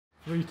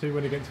3-2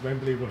 win against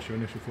Wembley. What's your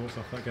initial thoughts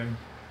after that game?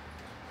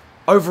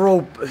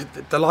 Overall,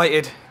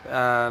 delighted.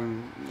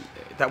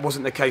 That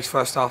wasn't the case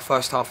first half.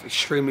 First half,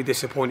 extremely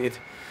disappointed.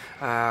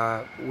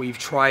 We've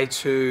tried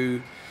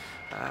to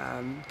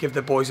give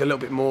the boys a little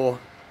bit more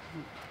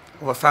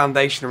of a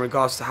foundation in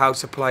regards to how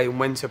to play and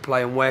when to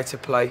play and where to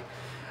play,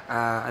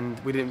 and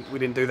we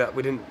didn't do that.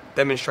 We didn't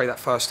demonstrate that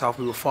first half.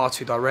 We were far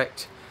too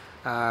direct.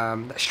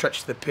 That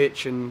stretched the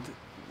pitch, and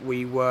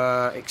we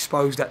were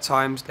exposed at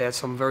times. They had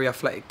some very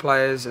athletic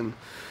players and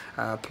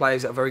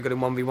players that are very good in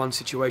 1v1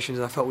 situations,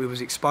 and I felt we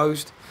was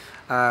exposed.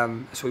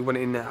 So we went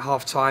in at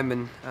half time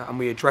and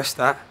we addressed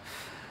that.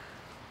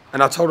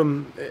 And I told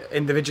them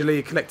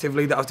individually,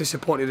 collectively, that I was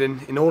disappointed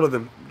in all of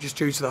them, just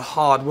due to the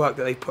hard work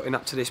that they've put in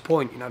up to this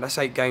point. You know, that's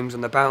 8 games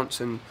on the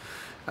bounce, and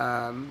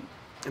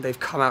they've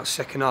come out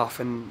second half,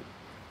 and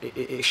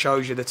it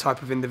shows you the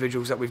type of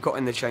individuals that we've got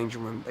in the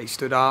changing room. They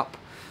stood up,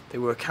 they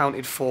were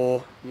accounted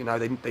for. You know,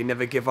 they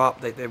never give up.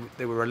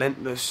 They were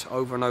relentless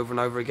over and over and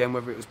over again,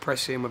 whether it was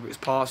pressing, whether it was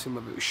passing,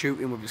 whether it was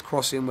shooting, whether it was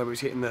crossing, whether it was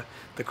hitting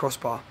the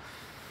crossbar.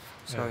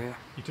 So yeah.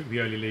 You took the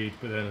early lead,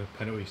 but then a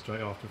penalty straight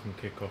after from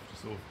kick-off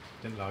just sort of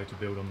didn't allow you to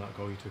build on that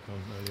goal you took on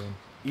early on.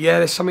 Yeah,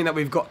 there's something that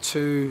we've got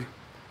to,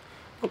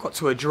 not got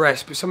to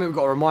address, but something we've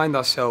got to remind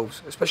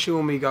ourselves, especially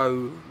when we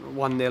go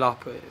 1-0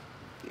 up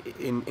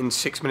in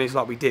 6 minutes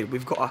like we did.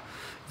 We've got to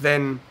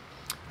then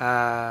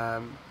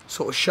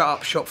sort of shut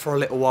up shop for a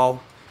little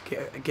while,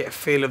 get a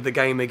feel of the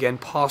game again,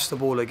 pass the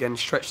ball again,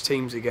 stretch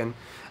teams again,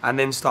 and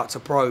then start to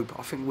probe.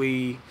 I think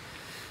we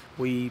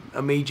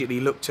immediately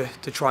look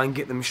to try and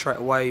get them straight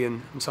away,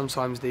 and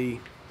sometimes the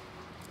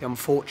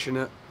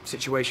unfortunate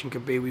situation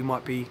could be we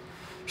might be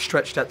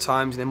stretched at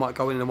times and they might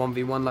go in a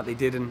 1v1 like they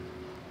did, and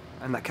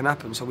that can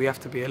happen. So we have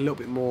to be a little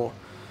bit more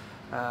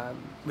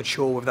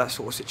mature with that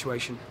sort of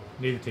situation.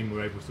 Neither team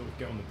were able to sort of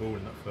get on the ball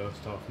in that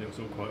first half, and it was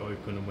all quite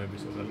open, and Wembley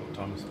sort of had a lot of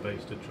time and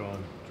space to try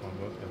and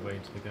work their way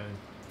into the game.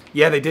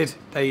 Yeah, they did.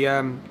 They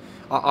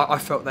I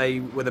felt they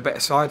were the better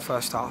side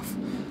first half.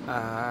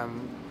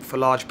 For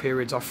large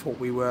periods I thought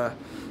we were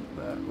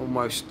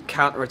almost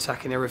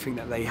counter-attacking everything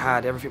that they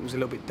had. Everything was a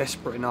little bit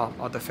desperate in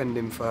our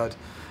defending third,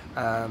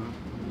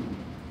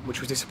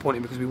 which was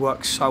disappointing because we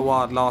worked so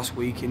hard last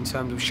week in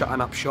terms of shutting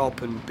up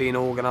shop and being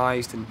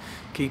organised and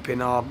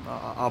keeping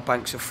our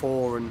banks of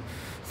 4 and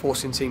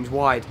forcing teams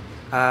wide.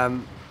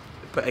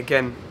 But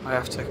again, I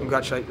have to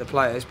congratulate the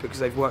players because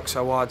they've worked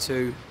so hard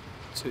to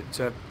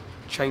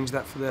change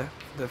that for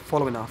the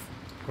following half.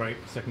 Great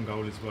second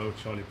goal as well.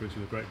 Charlie Briggs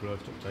with a great blow,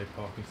 stopped Dave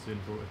Parkinson,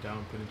 brought it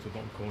down, put it into the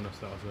bottom corner,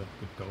 so that was a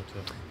good goal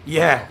to...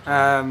 Yeah,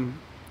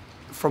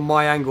 from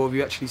my angle, have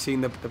you actually seen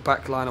the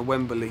back line of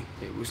Wembley?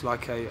 It was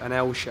like an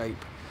L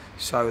shape,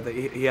 so that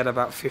he had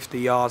about 50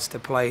 yards to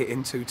play it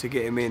into to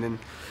get him in, and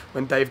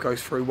when Dave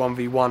goes through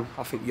 1v1,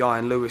 I think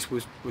Ian Lewis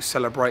was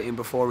celebrating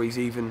before he's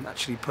even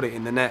actually put it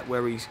in the net,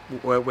 where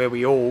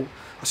we all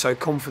are so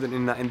confident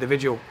in that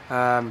individual.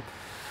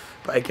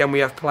 But again, we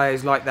have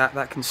players like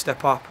that can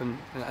step up,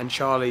 and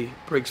Charlie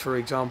Briggs, for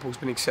example, has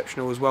been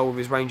exceptional as well with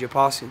his range of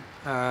passing,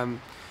 and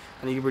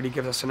he really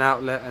gives us an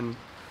outlet, and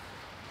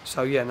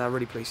so yeah, no,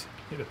 really pleased.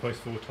 Hit the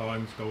post 4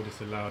 times, goal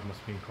disallowed, must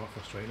have been quite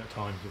frustrating at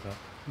times with that.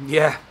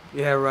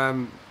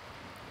 Yeah,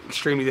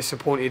 extremely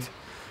disappointed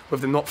with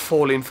them not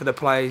falling for the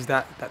players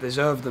that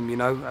deserve them. You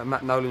know,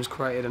 Matt Nolan's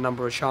created a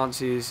number of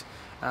chances.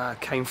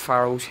 Kane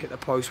Farrell's hit the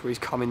post where he's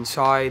come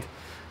inside.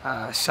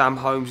 Sam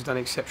Holmes has done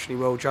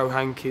exceptionally well. Joe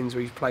Hankins,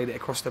 where he's played it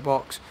across the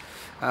box.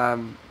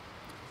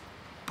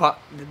 But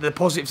the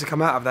positive to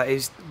come out of that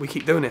is we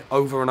keep doing it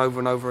over and over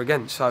and over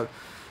again. So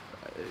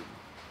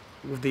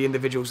with the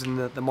individuals and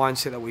the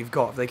mindset that we've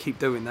got, if they keep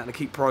doing that and they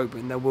keep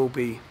probing, there will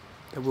be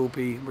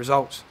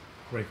results.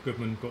 Rafe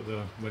Goodman got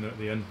the winner at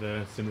the end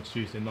there, similar to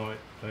Tuesday night.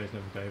 Players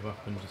never gave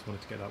up and just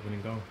wanted to get that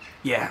winning goal.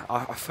 Yeah,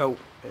 I felt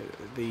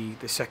the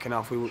second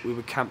half we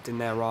were camped in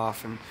their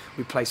half, and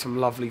we played some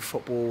lovely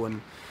football,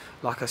 and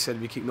like I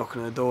said, we keep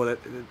knocking on the door that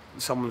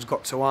someone's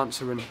got to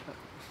answer, and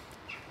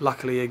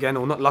luckily again,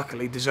 or not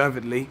luckily,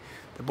 deservedly,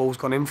 the ball's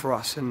gone in for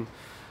us, and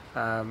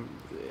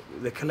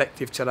the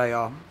collective today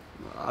are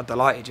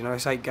delighted. You know,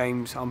 it's 8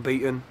 games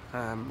unbeaten.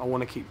 I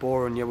want to keep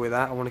boring you with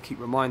that. I want to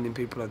keep reminding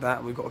people of that,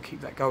 and we've got to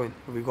keep that going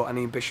if we've got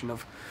any ambition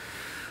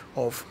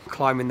of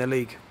climbing the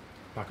league.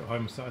 Back at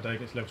home Saturday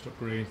against Leicester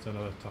Green, so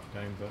another tough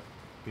game, but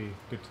be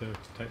good to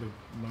take the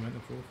momentum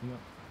forward from that.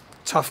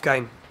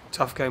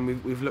 Tough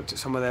game. We've looked at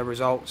some of their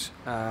results,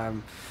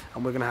 and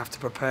we're going to have to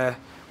prepare.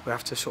 We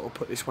have to sort of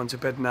put this one to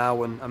bed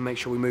now and make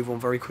sure we move on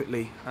very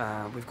quickly.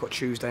 We've got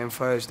Tuesday and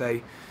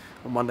Thursday,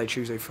 or Monday,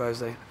 Tuesday,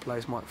 Thursday. The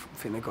players might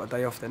think they've got a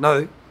day off there.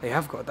 No, they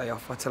have got a day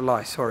off. That's a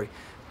lie, sorry.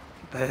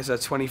 There's a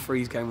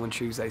 23s game on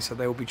Tuesday, so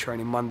they will be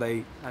training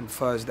Monday and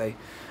Thursday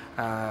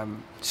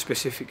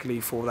specifically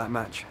for that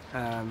match.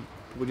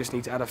 We just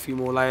need to add a few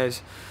more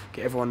layers,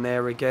 get everyone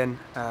there again,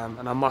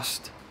 and I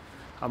must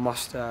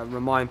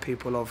remind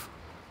people of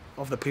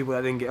the people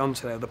that didn't get on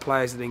today, of the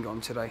players that didn't get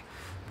on today.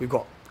 We've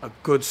got a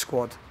good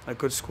squad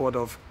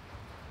of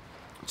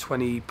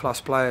 20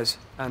 plus players,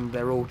 and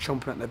they're all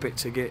chomping at their bit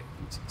to get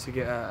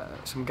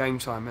some game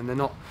time, and they're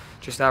not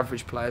just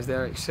average players,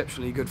 they're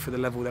exceptionally good for the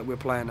level that we're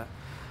playing at.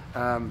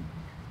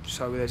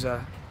 So there's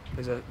a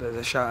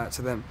shout out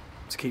to them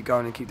to keep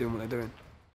going and keep doing what they're doing.